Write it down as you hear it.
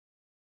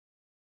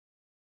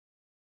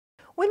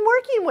When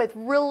working with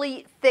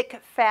really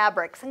thick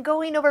fabrics and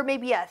going over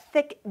maybe a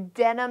thick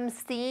denim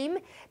seam,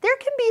 there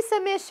can be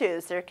some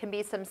issues. There can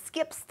be some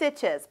skip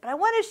stitches, but I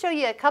want to show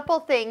you a couple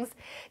things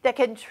that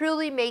can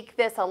truly make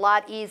this a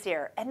lot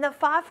easier. And the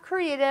Pfaff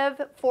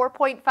Creative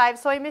 4.5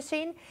 sewing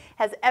machine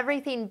has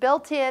everything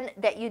built in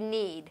that you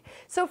need.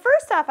 So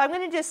first off, I'm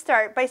going to just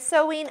start by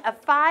sewing a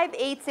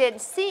 5/8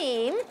 inch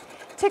seam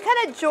to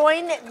kind of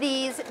join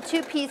these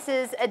two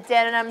pieces of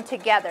denim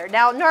together.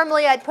 Now,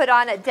 normally I'd put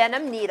on a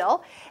denim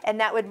needle, and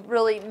that would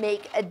really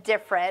make a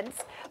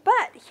difference.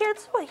 But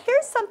here's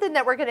something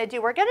that we're going to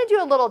do. We're going to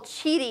do a little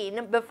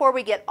cheating before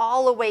we get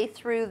all the way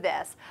through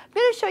this. I'm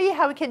going to show you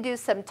how we can do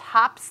some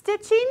top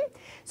stitching.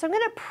 So I'm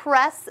going to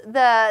press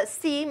the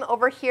seam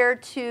over here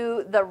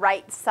to the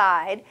right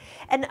side.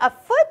 And a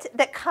foot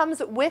that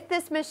comes with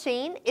this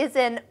machine is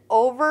an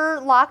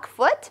overlock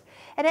foot.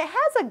 And it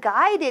has a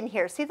guide in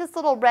here. See this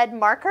little red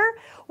marker?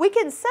 We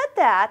can set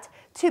that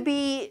to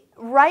be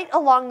right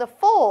along the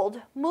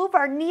fold, move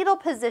our needle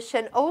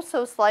position oh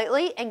so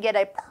slightly, and get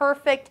a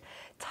perfect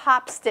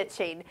top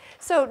stitching.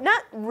 So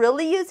not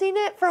really using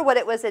it for what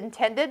it was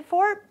intended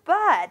for,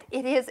 but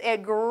it is a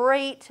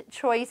great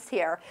choice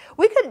here.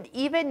 We could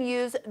even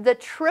use the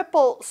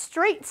triple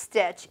straight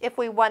stitch if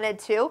we wanted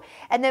to,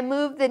 and then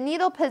move the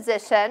needle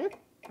position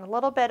a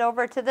little bit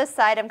over to this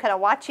side. I'm kind of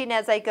watching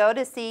as I go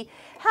to see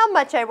how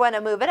much I want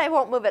to move it. I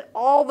won't move it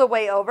all the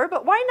way over,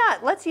 but why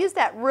not? Let's use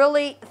that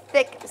really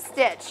thick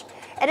stitch.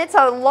 And it's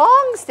a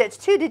long stitch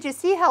too. Did you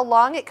see how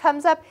long it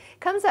comes up? It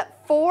comes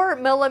up 4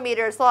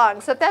 millimeters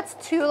long. So if that's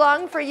too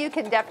long for you,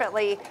 can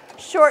definitely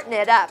shorten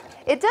it up.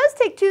 It does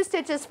take 2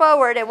 stitches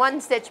forward and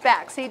 1 stitch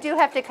back. So you do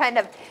have to kind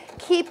of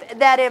keep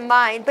that in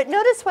mind. But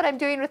notice what I'm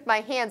doing with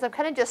my hands. I'm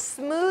kind of just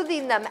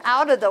smoothing them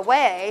out of the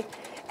way.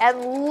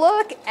 And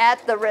look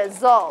at the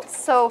results.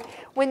 So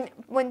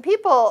when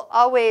people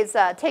always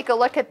take a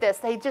look at this,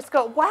 they just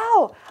go,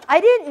 wow,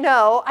 I didn't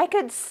know I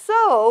could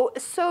sew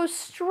so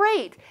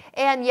straight.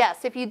 And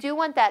yes, if you do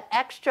want that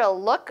extra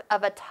look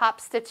of a top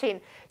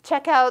stitching,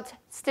 check out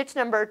stitch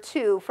number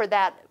 2 for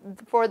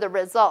the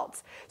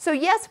results. So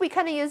yes, we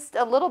kind of used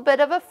a little bit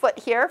of a foot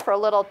here for a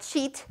little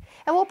cheat,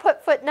 and we'll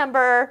put foot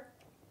number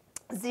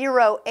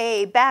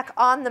 0A back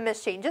on the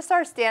machine, just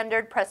our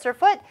standard presser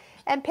foot,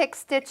 and pick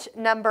stitch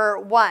number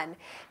 1.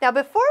 Now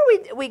before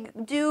we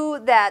do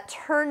that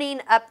turning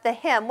up the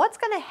hem, what's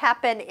going to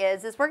happen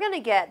is we're going to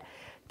get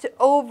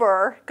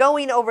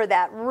going over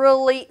that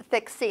really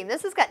thick seam.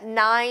 This has got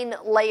 9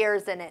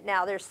 layers in it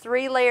now. There's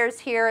 3 layers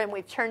here, and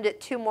we've turned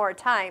it 2 more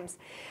times.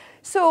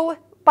 So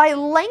by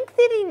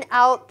lengthening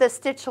out the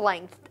stitch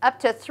length up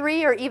to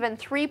 3 or even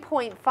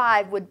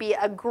 3.5 would be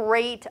a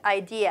great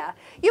idea.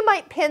 You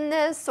might pin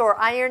this or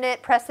iron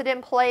it, press it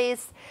in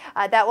place.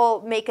 That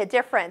will make a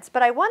difference.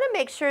 But I want to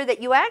make sure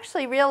that you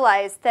actually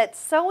realize that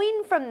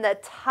sewing from the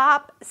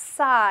top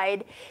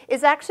side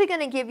is actually going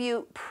to give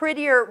you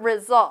prettier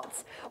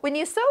results. When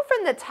you sew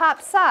from the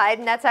top side,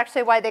 and that's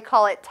actually why they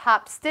call it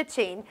top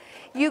stitching,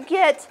 you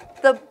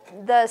get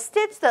the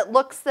stitch that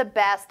looks the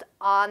best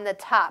on the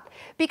top,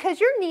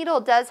 because your needle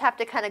does have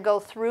to kind of go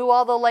through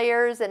all the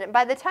layers, and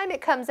by the time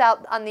it comes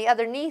out on the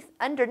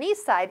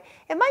underneath side,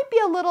 it might be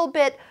a little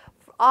bit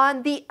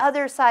on the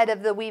other side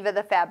of the weave of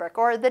the fabric,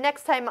 or the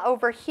next time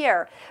over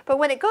here. But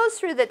when it goes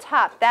through the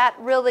top, that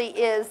really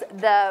is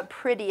the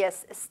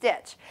prettiest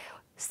stitch.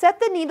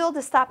 Set the needle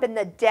to stop in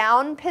the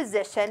down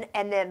position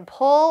and then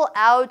pull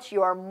out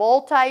your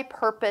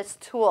multi-purpose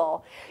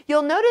tool.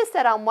 You'll notice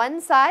that on one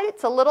side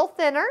it's a little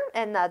thinner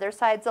and the other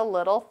side's a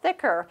little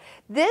thicker.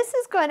 This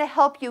is going to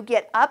help you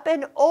get up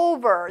and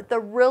over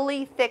the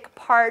really thick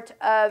part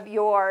of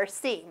your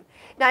seam.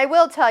 Now I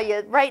will tell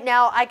you, right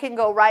now I can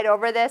go right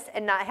over this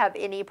and not have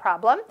any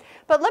problem.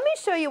 But let me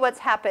show you what's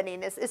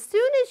happening. As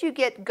soon as you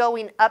get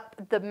going up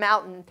the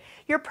mountain,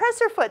 your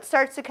presser foot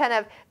starts to kind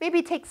of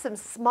maybe take some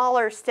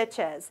smaller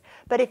stitches.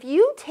 But if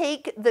you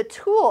take the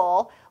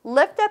tool,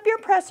 lift up your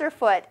presser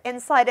foot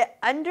and slide it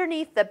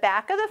underneath the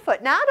back of the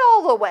foot, not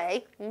all the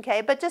way,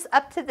 okay, but just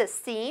up to the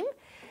seam,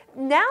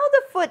 now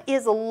the foot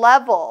is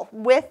level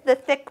with the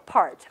thick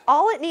part.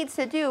 All it needs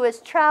to do is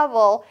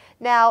travel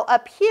now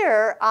up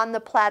here on the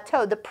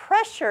plateau. The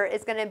pressure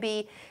is going to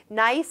be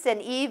nice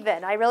and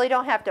even. I really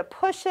don't have to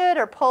push it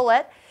or pull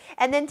it.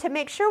 And then to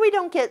make sure we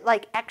don't get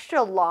like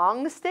extra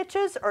long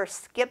stitches or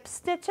skip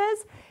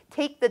stitches,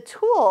 take the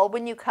tool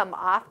when you come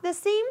off the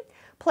seam,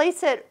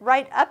 place it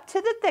right up to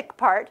the thick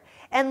part,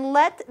 and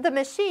let the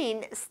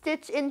machine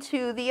stitch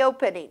into the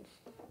opening.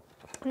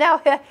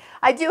 Now,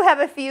 I do have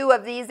a few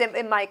of these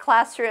in my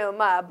classroom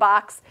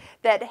box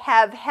that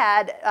have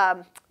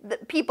had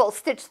people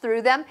stitch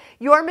through them.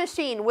 Your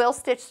machine will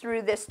stitch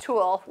through this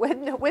tool with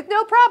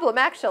no problem,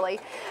 actually.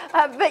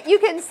 But you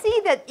can see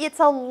that it's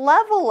a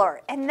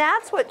leveler, and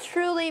that's what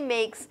truly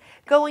makes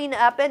going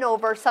up and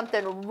over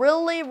something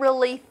really,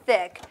 really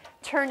thick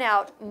turn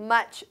out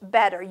much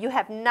better. You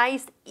have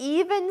nice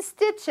even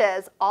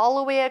stitches all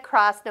the way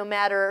across, no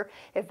matter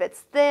if it's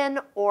thin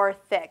or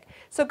thick.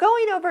 So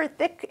going over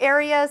thick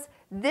areas,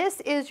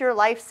 This is your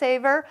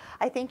lifesaver.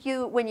 I think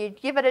when you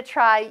give it a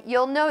try,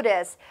 you'll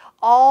notice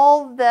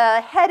all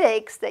the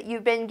headaches that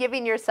you've been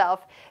giving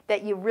yourself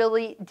that you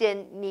really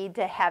didn't need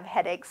to have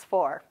headaches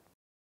for.